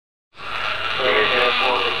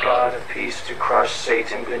peace to crush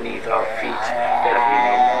Satan beneath our feet, that we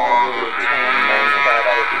no more will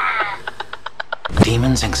return.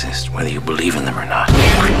 Demons exist, whether you believe in them or not.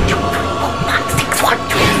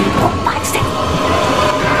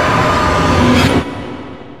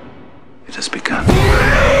 It has begun.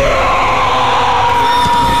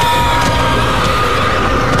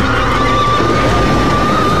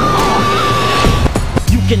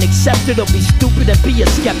 You can accept it or be stupid and be a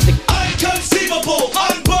skeptic. Inconceivable,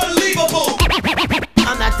 unbelievable,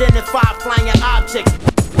 Unidentified flying objects.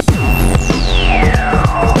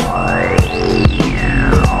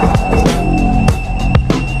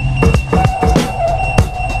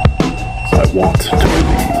 I want to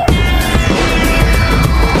believe.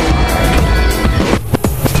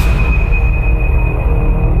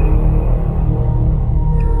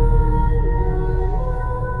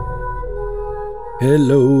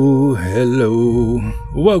 Hello, hello.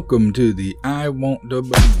 Welcome to the I Want to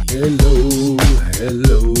Believe. Hello,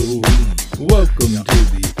 hello. Welcome to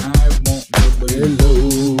the I Want to Believe.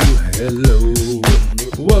 Hello, hello.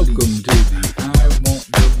 Welcome to the I Want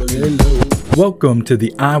to Believe. Hello. Welcome to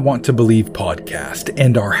the I Want to Believe podcast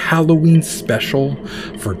and our Halloween special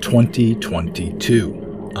for 2022.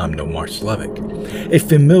 I'm Nomar Slevik. A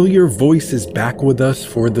familiar voice is back with us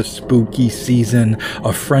for the spooky season,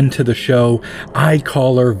 a friend to the show. I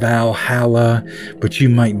call her Valhalla, but you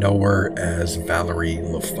might know her as Valerie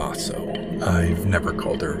LaFaso. I've never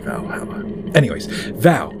called her Valhalla. Anyways,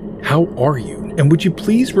 Val, how are you? And would you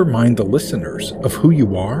please remind the listeners of who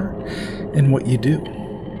you are and what you do?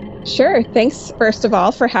 Sure. Thanks, first of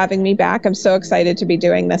all, for having me back. I'm so excited to be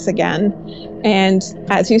doing this again. And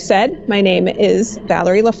as you said, my name is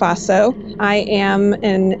Valerie LaFaso. I am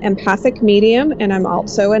an empathic medium, and I'm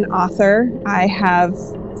also an author. I have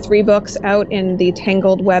 3 books out in the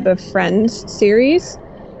Tangled Web of Friends series,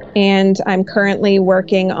 and I'm currently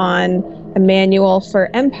working on a manual for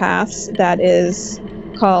empaths that is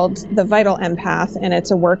called The Vital Empath, and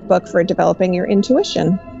it's a workbook for developing your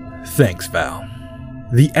intuition. Thanks, Val.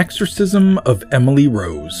 The Exorcism of Emily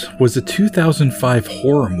Rose was a 2005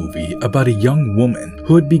 horror movie about a young woman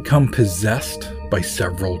who had become possessed by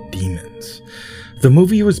several demons. The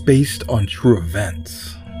movie was based on true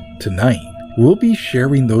events. Tonight, we'll be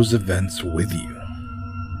sharing those events with you.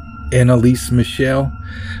 Anneliese Michel,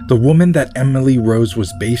 the woman that Emily Rose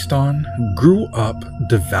was based on, grew up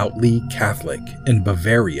devoutly Catholic in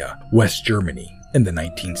Bavaria, West Germany, in the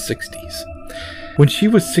 1960s. When she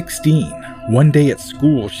was 16, one day at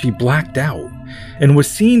school, she blacked out and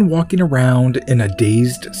was seen walking around in a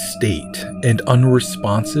dazed state and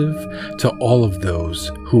unresponsive to all of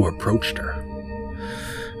those who approached her.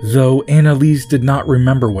 Though Anneliese did not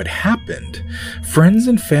remember what happened, friends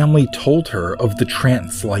and family told her of the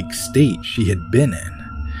trance-like state she had been in.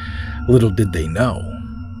 Little did they know,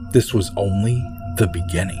 this was only the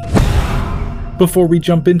beginning. Before we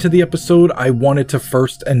jump into the episode, I wanted to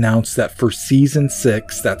first announce that for Season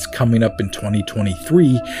 6, that's coming up in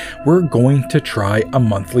 2023, we're going to try a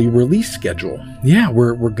monthly release schedule. Yeah,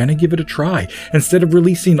 we're going to give it a try. Instead of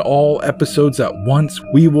releasing all episodes at once,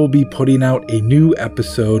 we will be putting out a new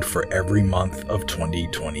episode for every month of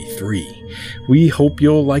 2023. We hope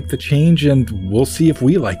you'll like the change, and we'll see if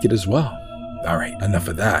we like it as well. Alright, enough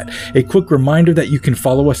of that. A quick reminder that you can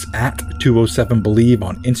follow us at 207believe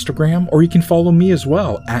on Instagram, or you can follow me as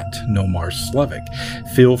well at Nomar Slevik.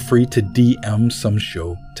 Feel free to DM some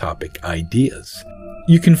show topic ideas.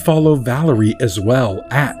 You can follow Valerie as well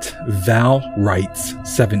at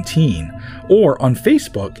ValWrites17, or on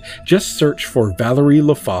Facebook, just search for Valerie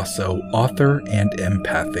LaFaso, author and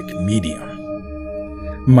empathic medium.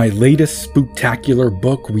 My latest spooktacular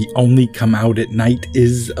book, We Only Come Out at Night,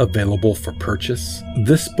 is available for purchase.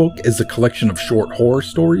 This book is a collection of short horror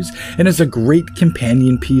stories and is a great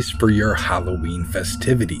companion piece for your Halloween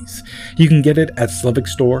festivities. You can get it at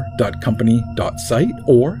slevicstore.company.site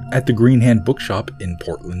or at the Green Hand Bookshop in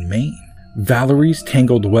Portland, Maine. Valerie's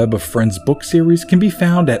Tangled Web of Friends book series can be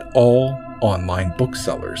found at all online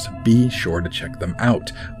booksellers. Be sure to check them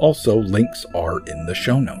out. Also, links are in the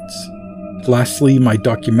show notes. Lastly, my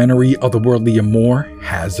documentary, Otherworldly Amour,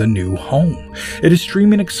 has a new home. It is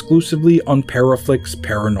streaming exclusively on Paraflix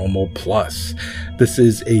Paranormal Plus. This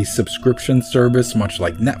is a subscription service much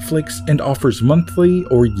like Netflix and offers monthly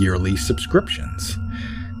or yearly subscriptions.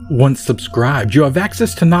 Once subscribed, you have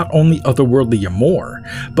access to not only Otherworldly Amour,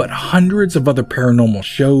 but hundreds of other paranormal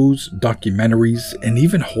shows, documentaries, and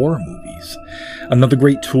even horror movies. Another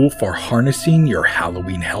great tool for harnessing your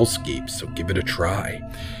Halloween hellscape, so give it a try.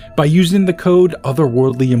 By using the code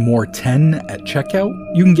OtherworldlyAmore10 at checkout,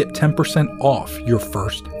 you can get 10% off your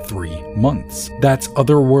first 3 months. That's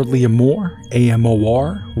OtherworldlyAmore,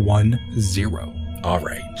 AMOR10.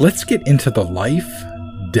 Alright, let's get into the life,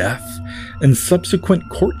 death, and subsequent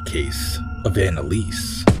court case of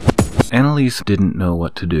Annalise. Annalise didn't know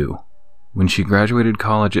what to do. When she graduated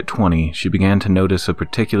college at 20, she began to notice a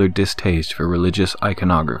particular distaste for religious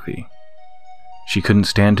iconography. She couldn't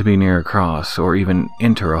stand to be near a cross or even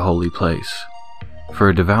enter a holy place. For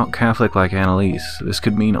a devout Catholic like Annalise, this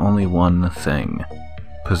could mean only one thing: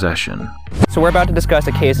 possession. So we're about to discuss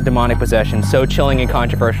a case of demonic possession so chilling and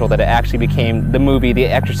controversial that it actually became the movie The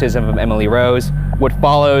Exorcism of Emily Rose. What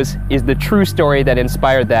follows is the true story that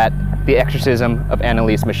inspired that, The Exorcism of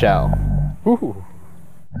Annalise Michel. Ooh.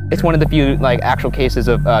 It's one of the few actual cases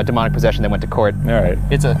of demonic possession that went to court. All right.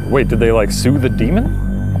 Wait, did they sue the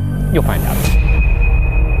demon? You'll find out.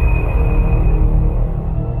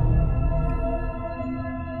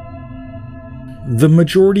 The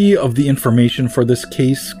majority of the information for this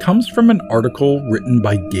case comes from an article written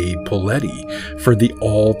by Gabe Poletti for the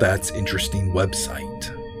All That's Interesting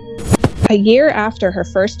website. A year after her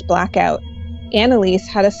first blackout, Annalise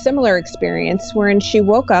had a similar experience wherein she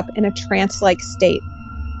woke up in a trance-like state.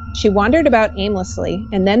 She wandered about aimlessly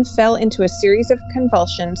and then fell into a series of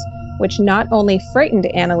convulsions which not only frightened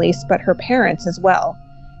Annalise but her parents as well,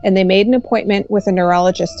 and they made an appointment with a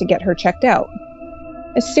neurologist to get her checked out.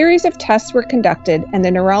 A series of tests were conducted, and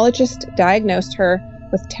the neurologist diagnosed her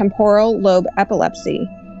with temporal lobe epilepsy,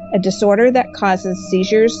 a disorder that causes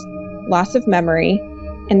seizures, loss of memory,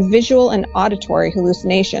 and visual and auditory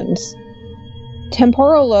hallucinations.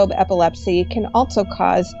 Temporal lobe epilepsy can also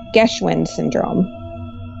cause Geschwind syndrome.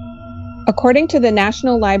 According to the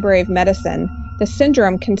National Library of Medicine, the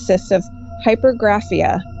syndrome consists of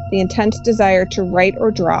hypergraphia, the intense desire to write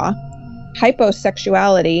or draw,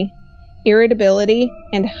 hyposexuality, irritability,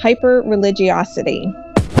 and hyper-religiosity.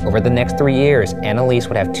 Over the next 3 years, Annalise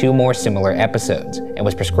would have 2 more similar episodes and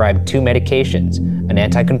was prescribed 2 medications, an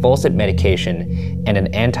anticonvulsant medication and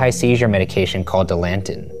an anti-seizure medication called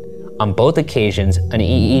Dilantin. On both occasions, an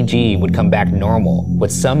EEG would come back normal,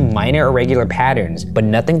 with some minor irregular patterns, but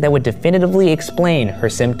nothing that would definitively explain her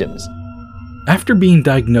symptoms. After being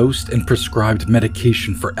diagnosed and prescribed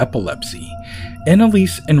medication for epilepsy,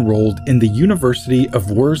 Annalise enrolled in the University of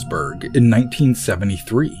Würzburg in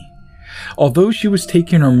 1973. Although she was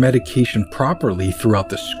taking her medication properly throughout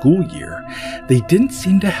the school year, they didn't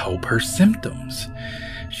seem to help her symptoms.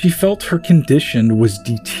 She felt her condition was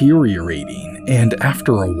deteriorating, and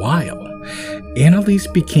after a while, Annalise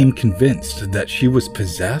became convinced that she was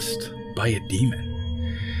possessed by a demon.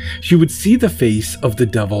 She would see the face of the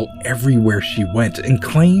devil everywhere she went and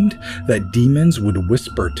claimed that demons would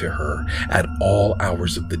whisper to her at all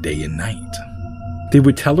hours of the day and night. They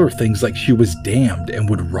would tell her things like she was damned and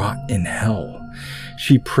would rot in hell.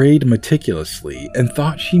 She prayed meticulously and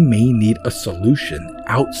thought she may need a solution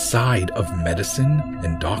outside of medicine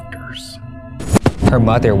and doctors. Her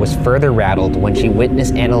mother was further rattled when she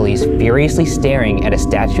witnessed Annalise furiously staring at a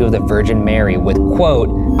statue of the Virgin Mary with, quote,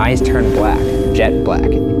 eyes turned black, jet black,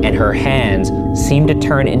 and her hands seemed to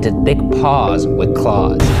turn into thick paws with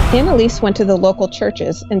claws. Annalise went to the local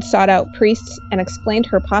churches and sought out priests and explained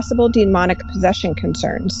her possible demonic possession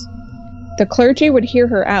concerns. The clergy would hear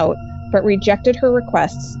her out, but rejected her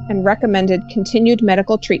requests and recommended continued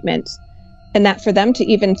medical treatment, and that for them to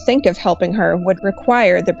even think of helping her would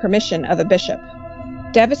require the permission of a bishop.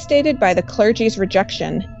 Devastated by the clergy's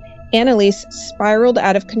rejection, Annalise spiraled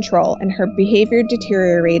out of control and her behavior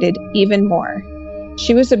deteriorated even more.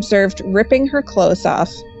 She was observed ripping her clothes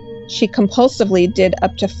off. She compulsively did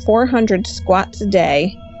up to 400 squats a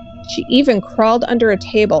day. She even crawled under a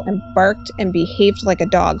table and barked and behaved like a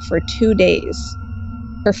dog for 2 days.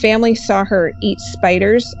 Her family saw her eat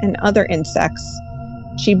spiders and other insects.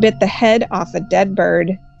 She bit the head off a dead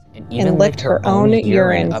bird and licked her own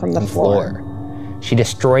urine from the floor. She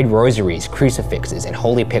destroyed rosaries, crucifixes, and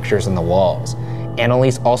holy pictures on the walls.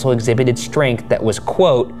 Annalise also exhibited strength that was,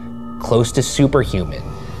 quote, close to superhuman,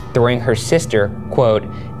 throwing her sister, quote,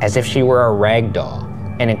 as if she were a rag doll,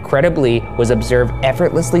 and incredibly was observed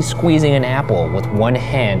effortlessly squeezing an apple with one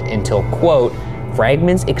hand until, quote,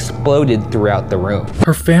 fragments exploded throughout the room.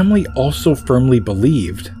 Her family also firmly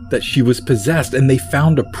believed that she was possessed, and they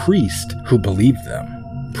found a priest who believed them.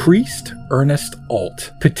 Priest Ernest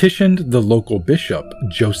Alt petitioned the local bishop,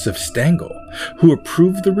 Joseph Stangl, who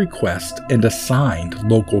approved the request and assigned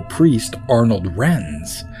local priest Arnold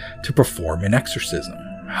Renz to perform an exorcism.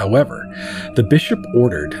 However, the bishop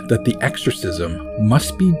ordered that the exorcism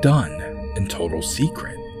must be done in total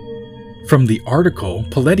secret. From the article,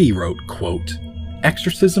 Poletti wrote, quote,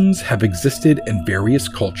 Exorcisms have existed in various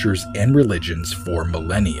cultures and religions for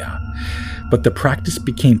millennia, but the practice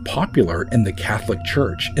became popular in the Catholic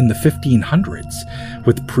Church in the 1500s,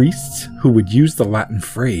 with priests who would use the Latin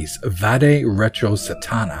phrase vade retro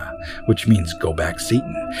satana, which means go back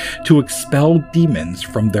Satan, to expel demons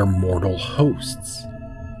from their mortal hosts.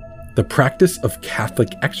 The practice of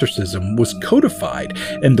Catholic exorcism was codified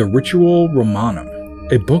in the Ritual Romanum,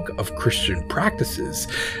 a book of Christian practices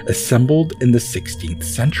assembled in the 16th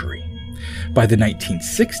century. By the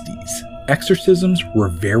 1960s, exorcisms were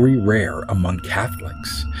very rare among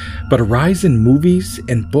Catholics, but a rise in movies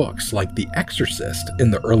and books like The Exorcist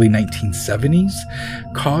in the early 1970s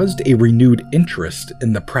caused a renewed interest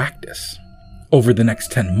in the practice. Over the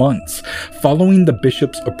next 10 months, following the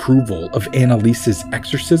bishop's approval of Annalise's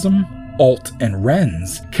exorcism, Alt and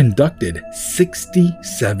Renz conducted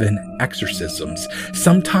 67 exorcisms,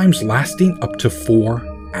 sometimes lasting up to 4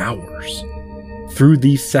 hours. Through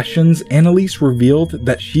these sessions, Annalise revealed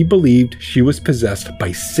that she believed she was possessed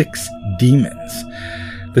by 6 demons.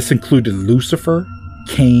 This included Lucifer,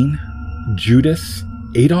 Cain, Judas,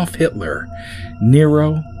 Adolf Hitler,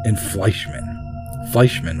 Nero, and Fleischmann.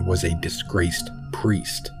 Fleischmann was a disgraced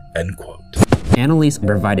priest, end quote. Annalise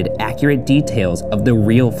provided accurate details of the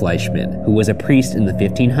real Fleischmann, who was a priest in the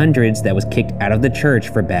 1500s that was kicked out of the church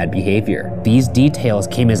for bad behavior. These details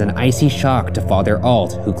came as an icy shock to Father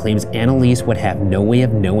Alt, who claims Annalise would have no way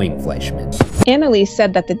of knowing Fleischmann. Annalise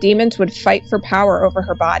said that the demons would fight for power over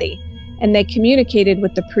her body, and they communicated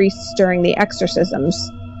with the priests during the exorcisms.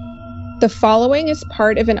 The following is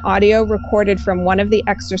part of an audio recorded from one of the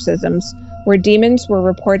exorcisms where demons were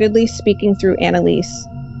reportedly speaking through Annalise.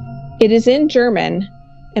 It is in German,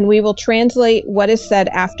 and we will translate what is said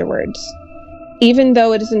afterwards. Even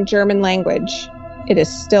though it is in German language, it is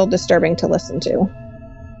still disturbing to listen to.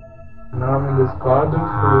 Im Namen des Vaters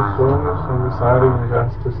und des Sohnes und des Heiligen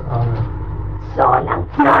Geistes. Amen. So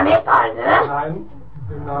langsam egal, ne? Nein,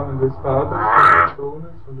 im Namen des Vaters und des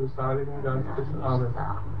Sohnes und des Heiligen Geistes. Amen.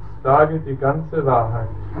 Sage die ganze Wahrheit.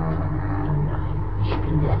 Ich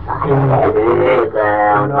bin der Vater der Lüge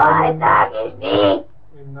und Wahrheit sage ich nicht.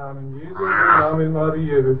 Im Namen Jesu, im Namen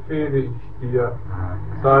Maria befehle ich dir.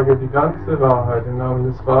 Sage die ganze Wahrheit im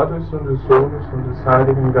Namen des Vaters und des Sohnes und des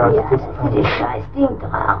Heiligen Geistes. Ja, die scheiß Ding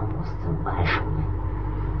tragen muss zum Beispiel.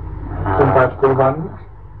 Zum Beispiel wann?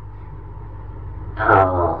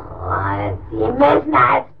 Oh, Sie müssen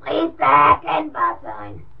als Priester erkennbar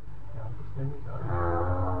sein. Ja, das nehme ich an.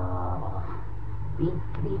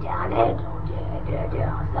 Wie der Anhält und der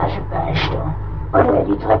Aschenbecher. Oder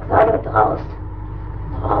die Drecksau da draußen.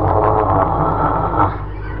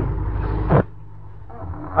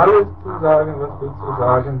 Alles zu sagen, was du zu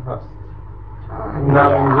sagen hast. Im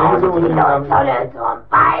Namen Jesu und im Namen...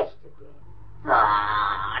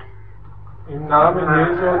 Im Namen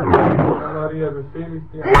Jesu und im Namen Maria befehle ich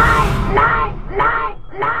dir...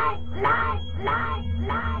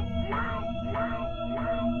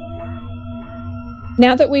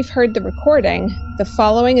 Now that we've heard the recording, the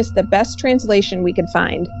following is the best translation we could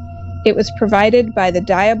find. It was provided by the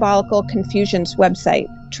Diabolical Confusions website,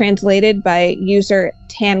 translated by user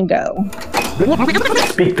Tango.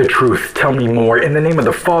 Speak the truth, tell me more, in the name of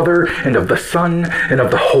the Father, and of the Son, and of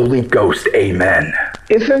the Holy Ghost. Amen.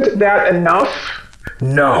 Isn't that enough?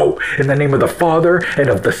 No, in the name of the Father, and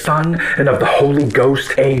of the Son, and of the Holy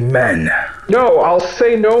Ghost. Amen. No, I'll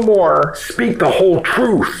say no more. Speak the whole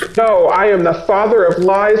truth. No, I am the father of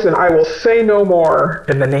lies, and I will say no more.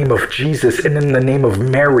 In the name of Jesus, and in the name of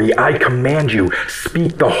Mary, I command you,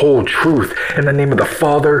 speak the whole truth. In the name of the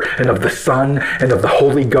Father, and of the Son, and of the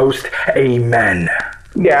Holy Ghost. Amen.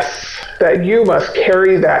 Yes, that you must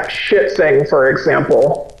carry that shit thing, for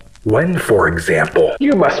example. When, for example?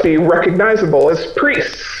 You must be recognizable as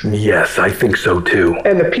priests. Yes, I think so too.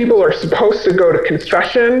 And the people are supposed to go to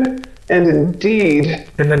confession, and indeed...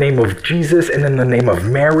 In the name of Jesus and in the name of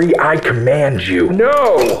Mary, I command you.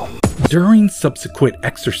 No! During subsequent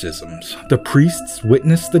exorcisms, the priests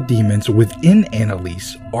witnessed the demons within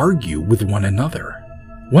Annalise argue with one another.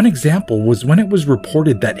 One example was when it was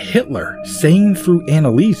reported that Hitler, saying through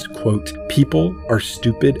Annalise, quote, "People are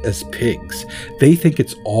stupid as pigs. They think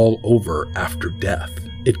it's all over after death.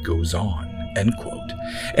 It goes on," end quote.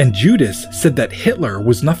 And Judas said that Hitler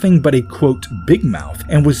was nothing but a, quote, big mouth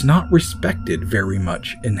and was not respected very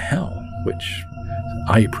much in hell, which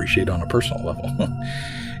I appreciate on a personal level.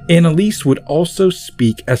 Annalise would also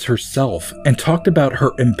speak as herself and talked about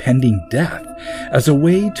her impending death as a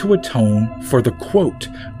way to atone for the, quote,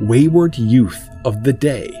 wayward youth of the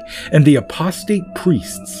day and the apostate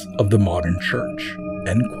priests of the modern church,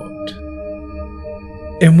 end quote.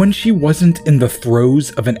 And when she wasn't in the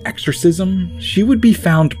throes of an exorcism, she would be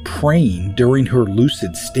found praying during her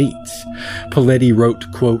lucid states. Poletti wrote,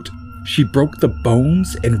 quote, "She broke the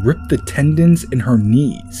bones and ripped the tendons in her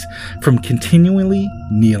knees from continually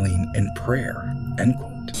kneeling in prayer," end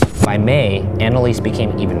quote. By May, Annalise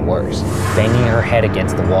became even worse, banging her head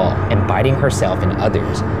against the wall and biting herself and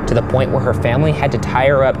others, to the point where her family had to tie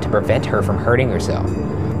her up to prevent her from hurting herself.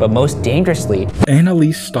 But most dangerously,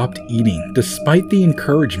 Annalise stopped eating despite the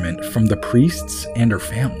encouragement from the priests and her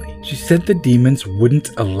family. She said the demons wouldn't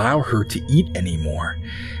allow her to eat anymore,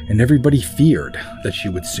 and everybody feared that she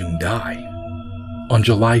would soon die. On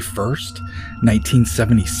July 1st,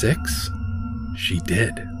 1976, she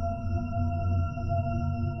did.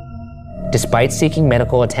 Despite seeking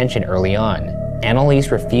medical attention early on,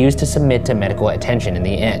 Annalise refused to submit to medical attention in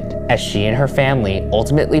the end, as she and her family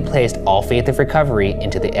ultimately placed all faith of recovery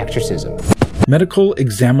into the exorcism. Medical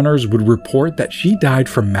examiners would report that she died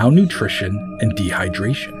from malnutrition and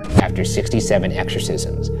dehydration. After 67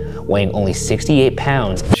 exorcisms, weighing only 68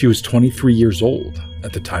 pounds, she was 23 years old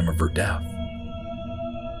at the time of her death.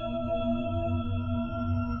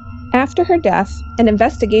 After her death, an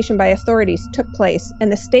investigation by authorities took place,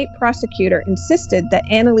 and the state prosecutor insisted that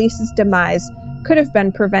Annalise's demise could have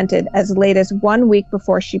been prevented as late as 1 week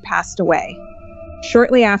before she passed away.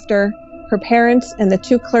 Shortly after, her parents and the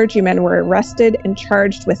 2 clergymen were arrested and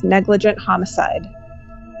charged with negligent homicide.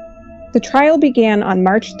 The trial began on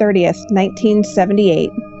March 30th, 1978,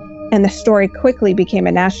 and the story quickly became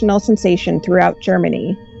a national sensation throughout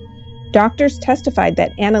Germany. Doctors testified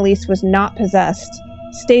that Annalise was not possessed,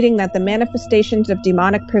 stating that the manifestations of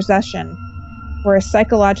demonic possession were a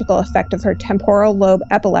psychological effect of her temporal lobe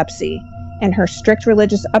epilepsy and her strict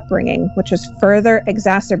religious upbringing, which was further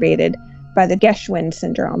exacerbated by the Geschwind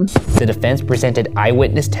syndrome. The defense presented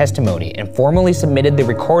eyewitness testimony and formally submitted the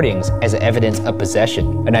recordings as evidence of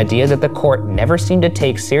possession, an idea that the court never seemed to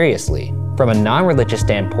take seriously. From a non-religious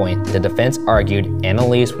standpoint, the defense argued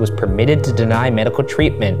Annalise was permitted to deny medical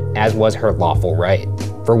treatment, as was her lawful right.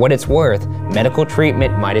 For what it's worth, medical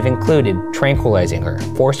treatment might have included tranquilizing her,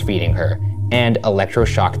 force-feeding her, and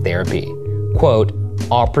electroshock therapy. Quote,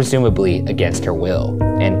 all presumably against her will,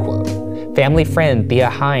 end quote. Family friend Thea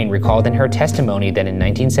Hein recalled in her testimony that in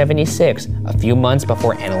 1976, a few months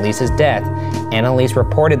before Annalise's death, Annalise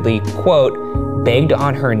reportedly, quote, begged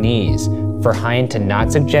on her knees for Hein to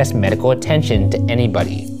not suggest medical attention to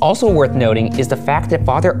anybody. Also worth noting is the fact that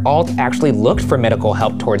Father Alt actually looked for medical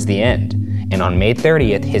help towards the end. And on May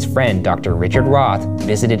 30th, his friend Dr. Richard Roth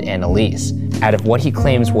visited Annalise, out of what he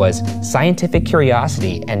claims was scientific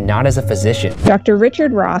curiosity and not as a physician. Dr.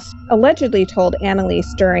 Richard Roth allegedly told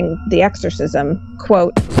Annalise during the exorcism,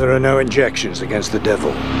 quote, "There are no injections against the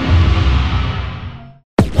devil."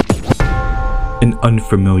 An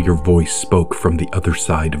unfamiliar voice spoke from the other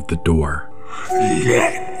side of the door.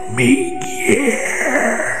 "Let me in."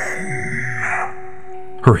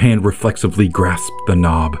 Her hand reflexively grasped the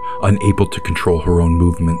knob, unable to control her own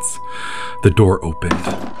movements. The door opened.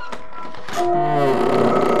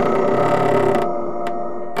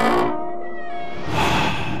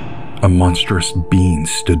 A monstrous being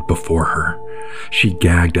stood before her. She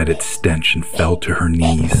gagged at its stench and fell to her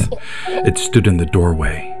knees. It stood in the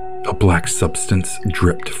doorway. A black substance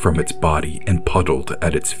dripped from its body and puddled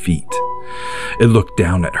at its feet. It looked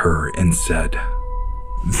down at her and said,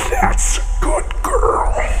 "That's a good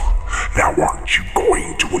girl. Now aren't you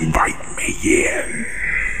going to invite me in?"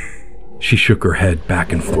 She shook her head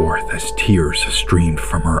back and forth as tears streamed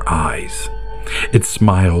from her eyes. It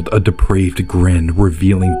smiled a depraved grin,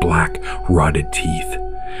 revealing black, rotted teeth.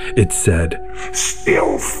 It said,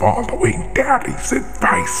 "Still following Daddy's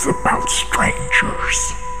advice about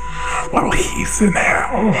strangers? While he's in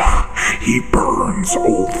hell, he burns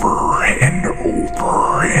over and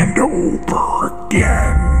over and over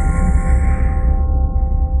again."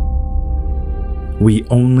 We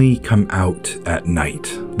Only Come Out at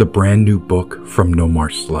Night, the brand new book from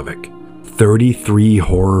Nomar Slevik. 33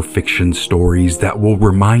 horror fiction stories that will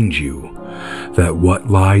remind you that what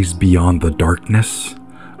lies beyond the darkness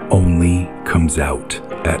only comes out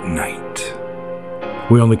at night.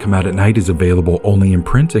 We Only Come Out at Night is available only in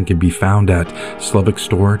print and can be found at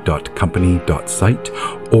slevikstore.company.site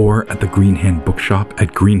or at the Green Hand Bookshop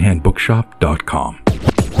at greenhandbookshop.com.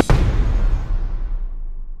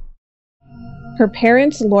 Her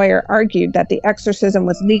parents' lawyer argued that the exorcism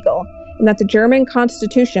was legal and that the German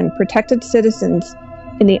Constitution protected citizens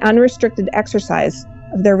in the unrestricted exercise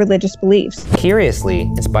of their religious beliefs. Curiously,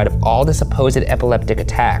 in spite of all the supposed epileptic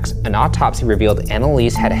attacks, an autopsy revealed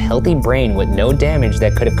Annalise had a healthy brain with no damage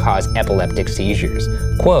that could have caused epileptic seizures.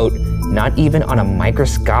 Quote, not even on a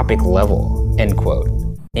microscopic level, end quote.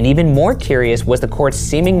 And even more curious was the court's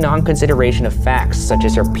seeming non-consideration of facts, such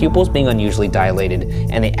as her pupils being unusually dilated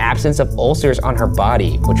and the absence of ulcers on her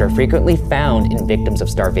body, which are frequently found in victims of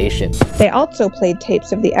starvation. They also played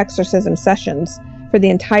tapes of the exorcism sessions for the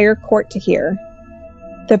entire court to hear.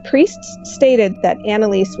 The priests stated that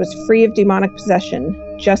Annalise was free of demonic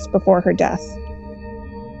possession just before her death.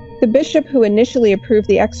 The bishop who initially approved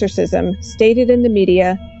the exorcism stated in the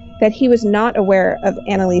media that he was not aware of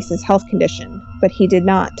Annalise's health condition, but he did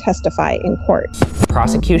not testify in court. The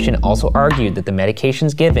prosecution also argued that the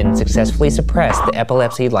medications given successfully suppressed the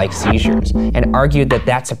epilepsy-like seizures, and argued that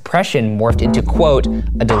that suppression morphed into, quote,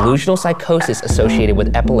 a delusional psychosis associated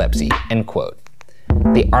with epilepsy, end quote.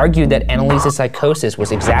 They argued that Annalise's psychosis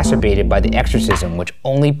was exacerbated by the exorcism, which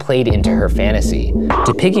only played into her fantasy.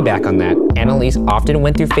 To piggyback on that, Annalise often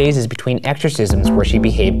went through phases between exorcisms where she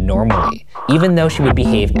behaved normally, even though she would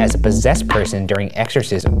behave as a possessed person during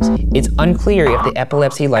exorcisms. It's unclear if the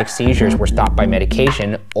epilepsy-like seizures were stopped by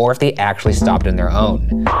medication or if they actually stopped on their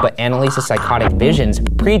own. But Annalise's psychotic visions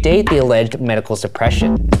predate the alleged medical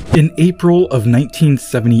suppression. In April of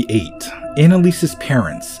 1978, Annalise's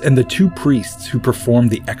parents and the two priests who performed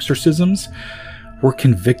the exorcisms were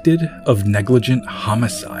convicted of negligent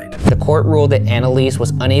homicide. The court ruled that Annalise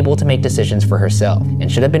was unable to make decisions for herself and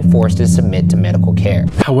should have been forced to submit to medical care.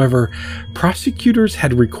 However, prosecutors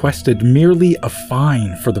had requested merely a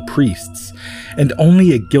fine for the priests and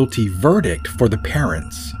only a guilty verdict for the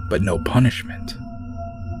parents, but no punishment.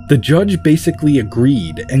 The judge basically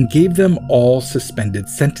agreed and gave them all suspended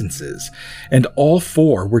sentences, and all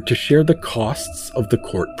four were to share the costs of the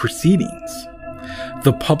court proceedings.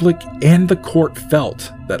 The public and the court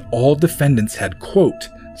felt that all defendants had, quote,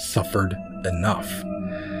 suffered enough,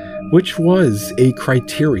 which was a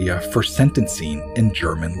criteria for sentencing in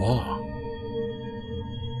German law.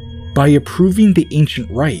 By approving the ancient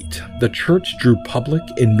rite, the church drew public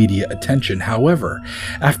and media attention. However,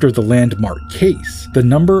 after the landmark case, the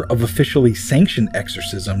number of officially sanctioned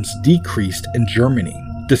exorcisms decreased in Germany,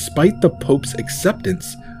 despite the Pope's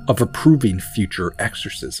acceptance of approving future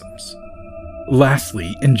exorcisms.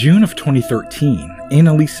 Lastly, in June of 2013,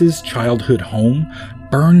 Annalise's childhood home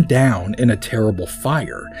burned down in a terrible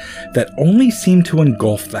fire that only seemed to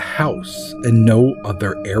engulf the house and no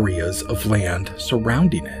other areas of land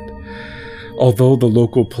surrounding it. Although the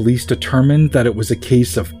local police determined that it was a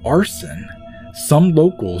case of arson, some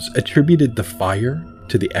locals attributed the fire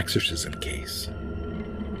to the exorcism case.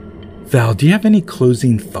 Val, do you have any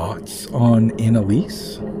closing thoughts on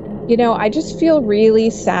Annalise? You know, I just feel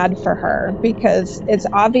really sad for her because it's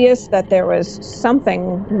obvious that there was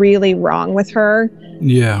something really wrong with her.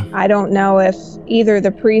 Yeah. I don't know if either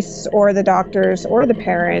the priests or the doctors or the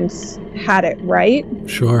parents had it right.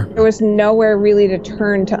 Sure. There was nowhere really to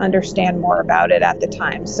turn to understand more about it at the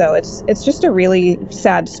time. So it's just a really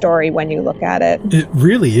sad story when you look at it. It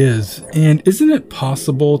really is. And isn't it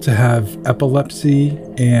possible to have epilepsy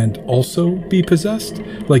and also be possessed?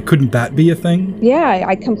 Like, couldn't that be a thing? Yeah,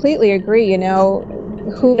 I completely agree. You know,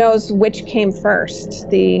 who knows which came first,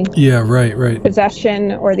 the right.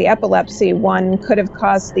 possession or the epilepsy. One could have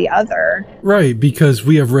caused the other. Right, because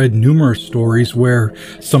we have read numerous stories where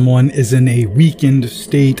someone is in a weakened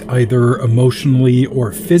state, either emotionally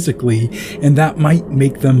or physically, and that might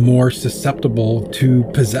make them more susceptible to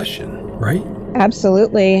possession, right?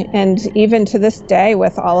 Absolutely. And even to this day,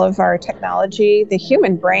 with all of our technology, the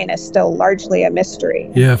human brain is still largely a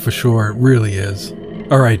mystery. Yeah, for sure. It really is.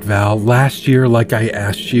 All right, Val, last year, like I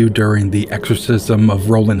asked you during the Exorcism of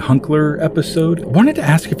Roland Hunkler episode, I wanted to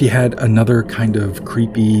ask if you had another kind of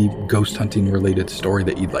creepy ghost hunting related story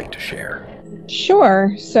that you'd like to share.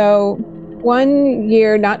 Sure. So one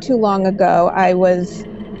year, not too long ago, I was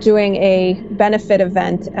doing a benefit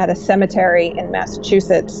event at a cemetery in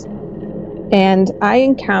Massachusetts, and I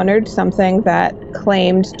encountered something that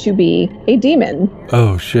claimed to be a demon.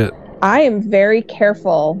 Oh, shit. I am very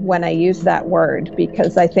careful when I use that word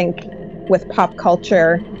because I think with pop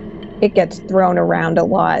culture, it gets thrown around a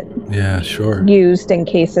lot. Yeah, sure. Used in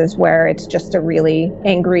cases where it's just a really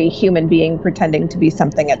angry human being pretending to be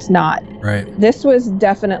something it's not. Right. This was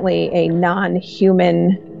definitely a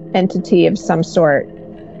non-human entity of some sort.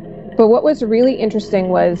 But what was really interesting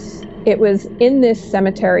was it was in this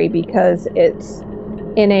cemetery because it's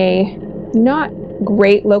in a not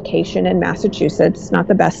great location in Massachusetts, not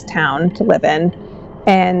the best town to live in.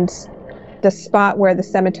 And the spot where the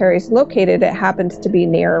cemetery is located, it happens to be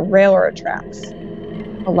near railroad tracks.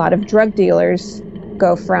 A lot of drug dealers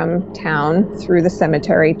go from town through the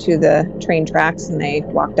cemetery to the train tracks, and they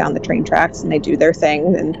walk down the train tracks and they do their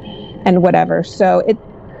thing and whatever. So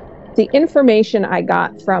the information I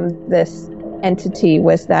got from this entity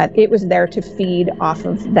was that it was there to feed off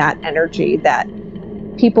of that energy, that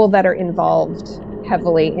people that are involved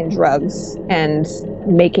heavily in drugs and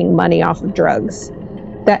making money off of drugs,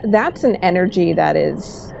 that's an energy that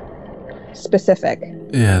is specific.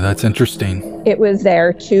 Yeah, that's interesting. It was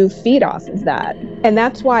there to feed off of that. And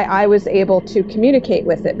that's why I was able to communicate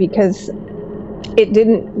with it, because it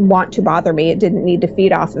didn't want to bother me. It didn't need to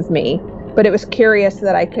feed off of me, but it was curious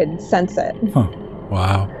that I could sense it. Huh.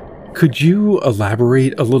 Wow. Could you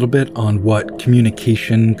elaborate a little bit on what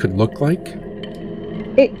communication could look like?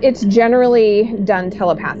 It's generally done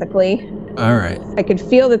telepathically. All right. I could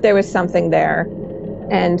feel that there was something there.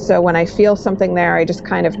 And so when I feel something there, I just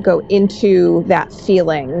kind of go into that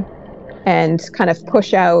feeling and kind of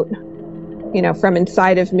push out, from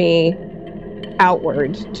inside of me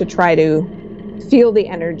outward to try to feel the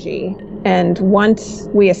energy. And once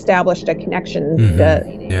we established a connection,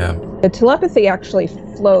 the telepathy actually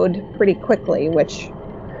flowed pretty quickly, which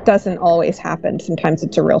doesn't always happen. Sometimes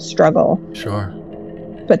it's a real struggle. Sure.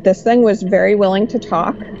 But this thing was very willing to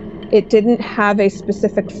talk. It didn't have a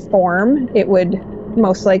specific form. It would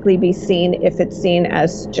most likely be seen if it's seen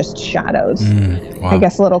as just shadows. Wow. I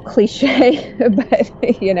guess a little cliche, but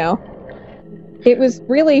it was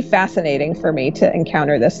really fascinating for me to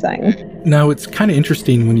encounter this thing. Now, it's kind of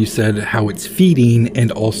interesting when you said how it's feeding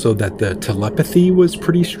and also that the telepathy was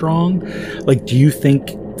pretty strong. Like, do you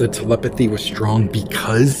think the telepathy was strong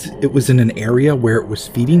because it was in an area where it was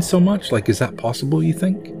feeding so much? Like, is that possible, you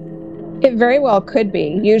think? It very well could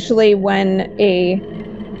be. Usually when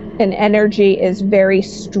an energy is very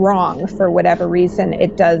strong for whatever reason,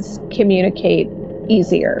 it does communicate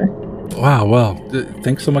easier. Wow, well,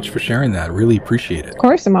 thanks so much for sharing that. Really appreciate it. Of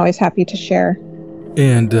course, I'm always happy to share.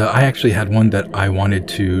 And I actually had one that I wanted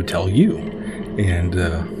to tell you, and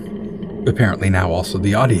apparently now also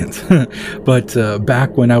the audience. But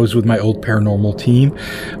back when I was with my old paranormal team,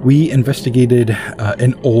 we investigated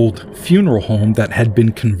an old funeral home that had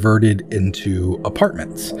been converted into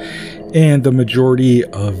apartments. And the majority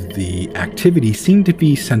of the activity seemed to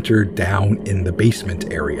be centered down in the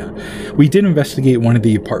basement area. We did investigate one of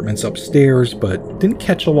the apartments upstairs, but didn't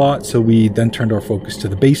catch a lot, so we then turned our focus to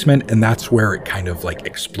the basement, and that's where it kind of like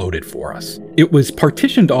exploded for us. It was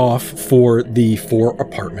partitioned off for the 4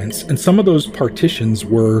 apartments, and some of those partitions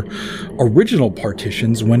were original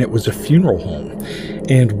partitions when it was a funeral home.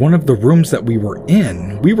 And one of the rooms that we were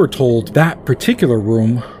in, we were told that particular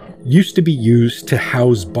room used to be used to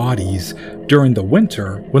house bodies during the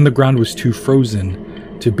winter when the ground was too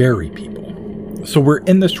frozen to bury people. So we're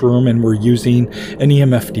in this room and we're using an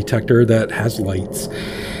EMF detector that has lights,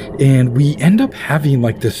 and we end up having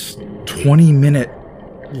like this 20-minute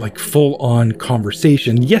like full-on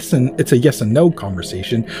conversation. It's a yes and no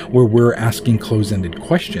conversation where we're asking close-ended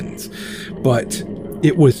questions, but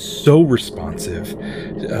it was so responsive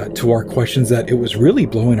to our questions that it was really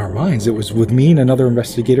blowing our minds. It was with me and another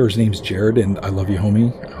investigator. His name's Jared, and I love you,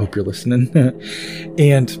 homie. I hope you're listening.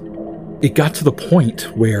 And it got to the point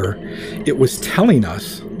where it was telling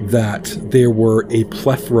us that there were a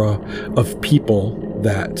plethora of people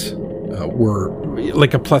that were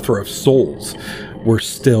like a plethora of souls were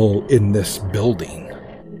still in this building.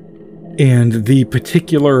 And the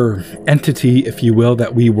particular entity, if you will,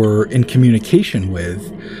 that we were in communication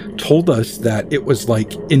with told us that it was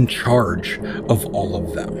like in charge of all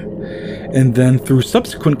of them. And then through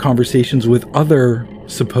subsequent conversations with other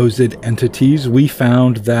supposed entities, we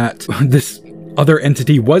found that this other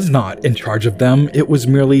entity was not in charge of them. It was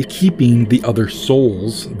merely keeping the other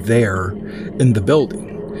souls there in the building.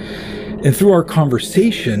 And through our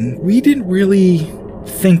conversation, we didn't really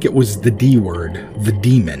think it was the D word, the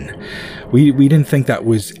demon. We didn't think that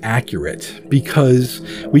was accurate because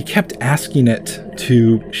we kept asking it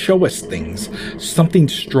to show us things, something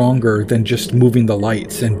stronger than just moving the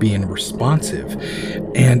lights and being responsive.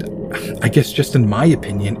 And I guess just in my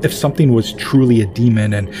opinion, if something was truly a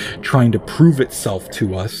demon and trying to prove itself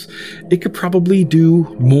to us, it could probably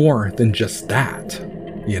do more than just that,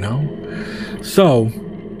 So,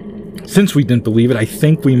 since we didn't believe it, I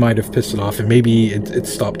think we might have pissed it off and maybe it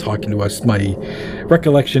stopped talking to us. My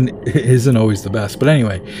recollection isn't always the best. But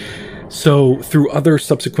anyway, so through other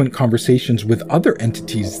subsequent conversations with other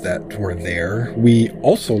entities that were there, we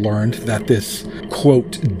also learned that this,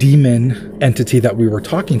 quote, demon entity that we were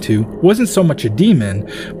talking to wasn't so much a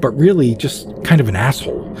demon, but really just kind of an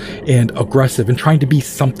asshole and aggressive and trying to be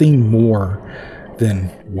something more than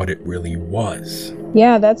what it really was.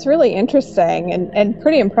 Yeah, that's really interesting and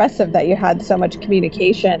pretty impressive that you had so much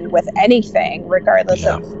communication with anything, regardless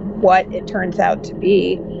of what it turns out to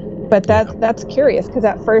be. But that's curious, because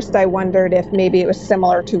at first I wondered if maybe it was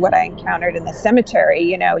similar to what I encountered in the cemetery.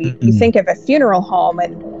 You know, you think of a funeral home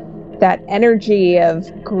and that energy of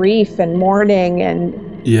grief and mourning,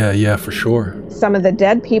 and yeah, for sure. Some of the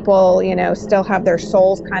dead people, you know, still have their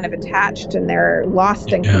souls kind of attached and they're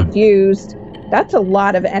lost and confused. That's a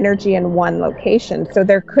lot of energy in one location. So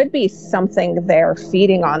there could be something there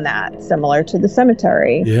feeding on that, similar to the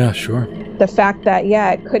cemetery. Yeah, sure. The fact that,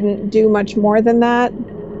 it couldn't do much more than that.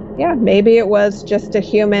 Yeah, maybe it was just a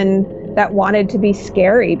human that wanted to be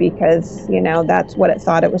scary because, you know, that's what it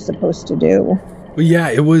thought it was supposed to do. Well, yeah,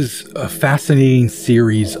 it was a fascinating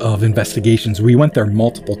series of investigations. We went there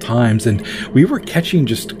multiple times and we were catching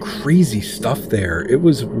just crazy stuff there. It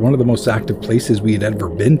was one of the most active places we had ever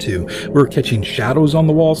been to. We were catching shadows on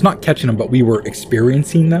the walls, not catching them, but we were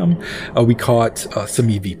experiencing them. We caught some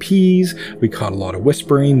EVPs. We caught a lot of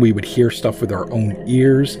whispering. We would hear stuff with our own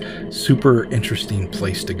ears. Super interesting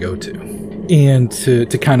place to go to. And to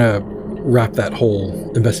kind of wrap that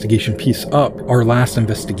whole investigation piece up, our last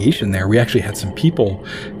investigation there, we actually had some people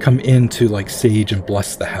come in to like sage and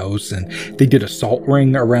bless the house, and they did a salt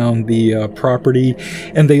ring around the property,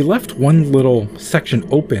 and they left one little section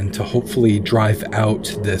open to hopefully drive out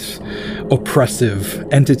this oppressive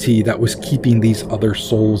entity that was keeping these other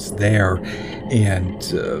souls there.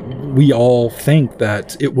 And we all think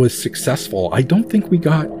that it was successful. I don't think we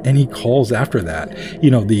got any calls after that.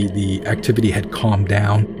 You know, the activity had calmed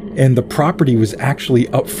down. And the property was actually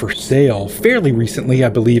up for sale fairly recently, I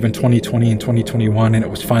believe in 2020 and 2021, and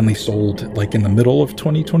it was finally sold like in the middle of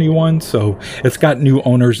 2021. So it's got new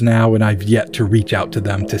owners now, and I've yet to reach out to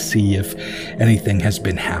them to see if anything has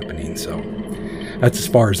been happening. So that's as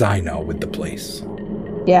far as I know with the place.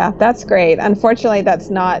 Yeah, that's great. Unfortunately,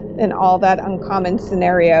 that's not an all that uncommon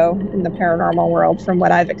scenario in the paranormal world from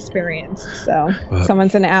what I've experienced. So if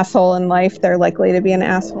someone's an asshole in life, they're likely to be an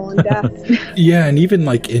asshole in death. Yeah, and even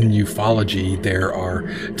like in ufology, there are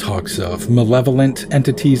talks of malevolent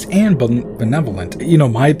entities and benevolent. You know,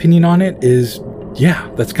 my opinion on it is, yeah,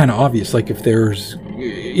 that's kind of obvious. Like if there's,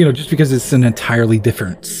 you know, just because it's an entirely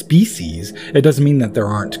different species, it doesn't mean that there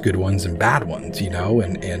aren't good ones and bad ones, you know,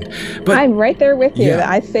 but I'm right there with you. Yeah.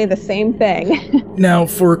 I say the same thing. Now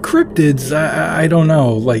for cryptids, I don't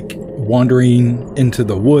know, like wandering into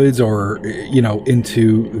the woods or, you know,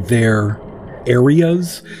 into their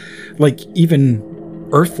areas, like even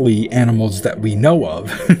earthly animals that we know of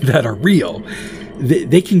that are real,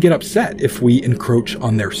 they can get upset if we encroach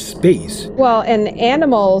on their space. Well, and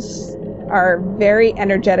animals are very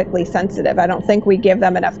energetically sensitive. I don't think we give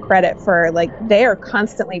them enough credit for, like, they are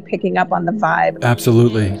constantly picking up on the vibe.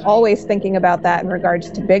 Absolutely. Always thinking about that in regards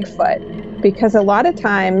to Bigfoot, because a lot of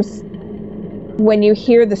times when you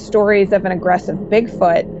hear the stories of an aggressive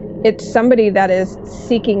Bigfoot, it's somebody that is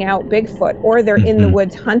seeking out Bigfoot, or they're in the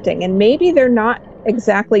woods hunting, and maybe they're not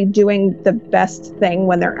exactly doing the best thing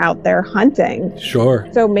when they're out there hunting. Sure.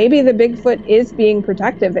 So maybe the Bigfoot is being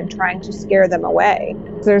protective and trying to scare them away.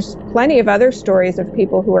 There's plenty of other stories of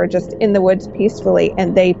people who are just in the woods peacefully,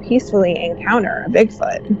 and they peacefully encounter a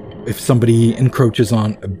Bigfoot. If somebody encroaches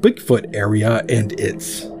on a Bigfoot area and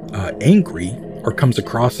it's angry or comes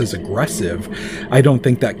across as aggressive, I don't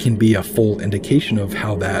think that can be a full indication of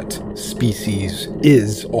how that species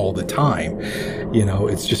is all the time. You know,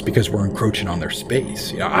 it's just because we're encroaching on their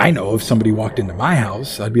space. You know, I know if somebody walked into my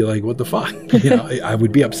house, I'd be like, what the fuck? You know, I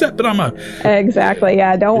would be upset, but Exactly,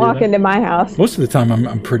 yeah, don't walk into my house. Most of the time,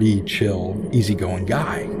 I'm pretty chill, easygoing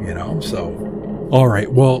guy, you know, so. All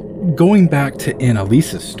right, well, going back to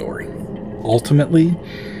Annalisa's story, ultimately,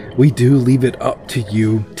 we do leave it up to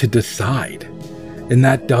you to decide. And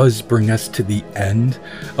that does bring us to the end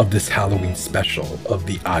of this Halloween special of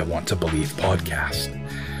the I Want to Believe podcast.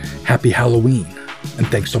 Happy Halloween, and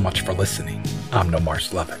thanks so much for listening. I'm Nomar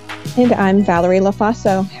Slevin. And I'm Valerie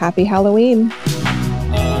LaFaso. Happy Halloween.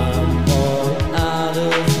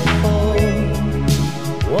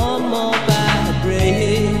 One more bad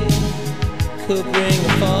break could bring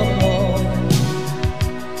a fall.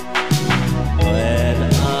 When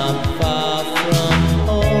I'm far from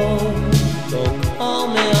home, don't call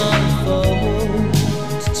me on the phone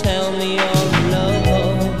to tell me you're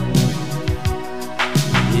alone.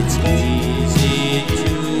 It's easy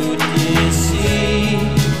to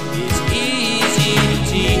deceive, it's easy to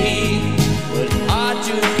cheat, but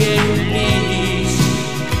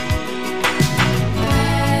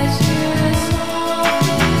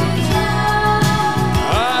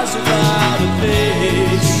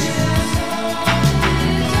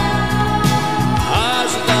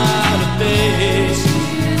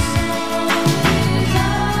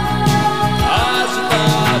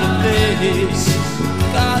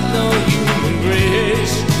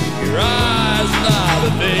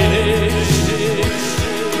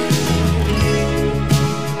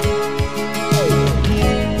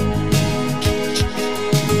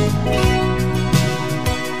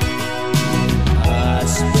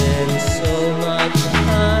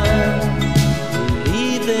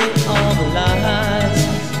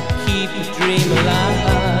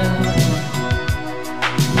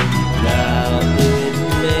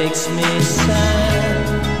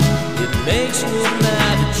wouldn't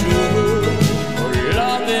matter true. For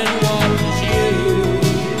loving one is you.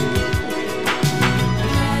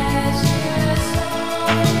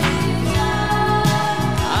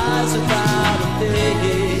 Eyes without a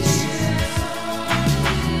face.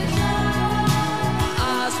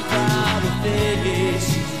 Eyes without a face.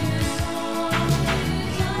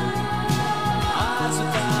 Eyes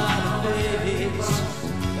without a face.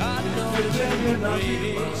 God knows your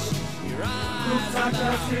grace. Your eyes without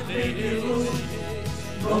a face.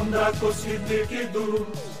 Non da così liquido,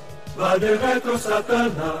 vade retro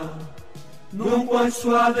Satana, non puoi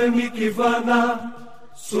suade mi kivana,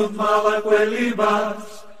 sunt mala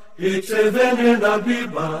quelibas, e ce venena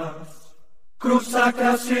bibas. Cruza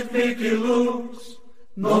casit nikilux,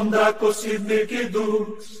 non da così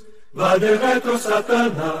liquidux, vade retro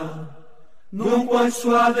Satana, non puoi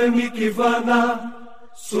suade mi kivana,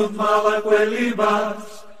 sunt mala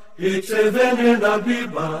quelibas, e ce venena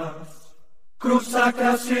bibas. Cruza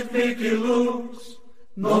casit nikilux,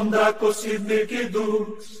 non da cosit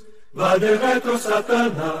nikidux, vade retro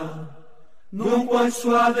Satana, non puoi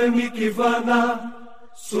suade mi kivana,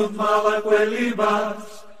 sunt mala quelibas,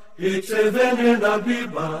 e ce venena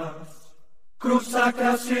bibas. Cruza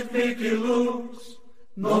casit nikilux,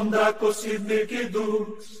 non da cosit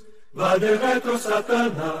nikidux, vade retro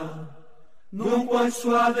Satana, non puoi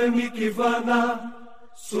suade mi kivana,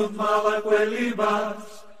 sunt mala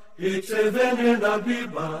quelibas, e ce venena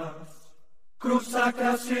bibas. Cruza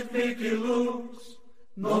casit nikilux,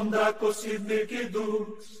 non da cosit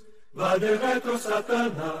nikidux, vade retro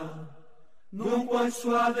Satana, non puoi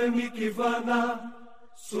suade mi kivana,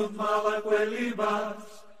 sunt mala quelibas,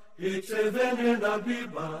 e ce venena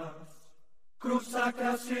bibas. Cruza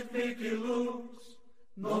casit nikilux,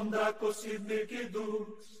 non da cosit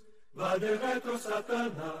nikidux, vade retro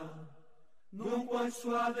Satana, non puoi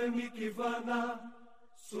suade mi kivana,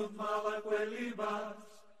 sunt mala quelibas,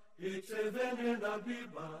 e ce venena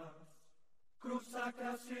bibas. Cruza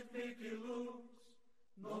casit nikilux,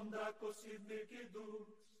 non da cosit nikidux,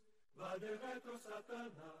 vade retro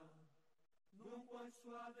Satana, non puoi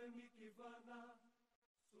suade mi kivana,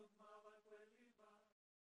 sunt mala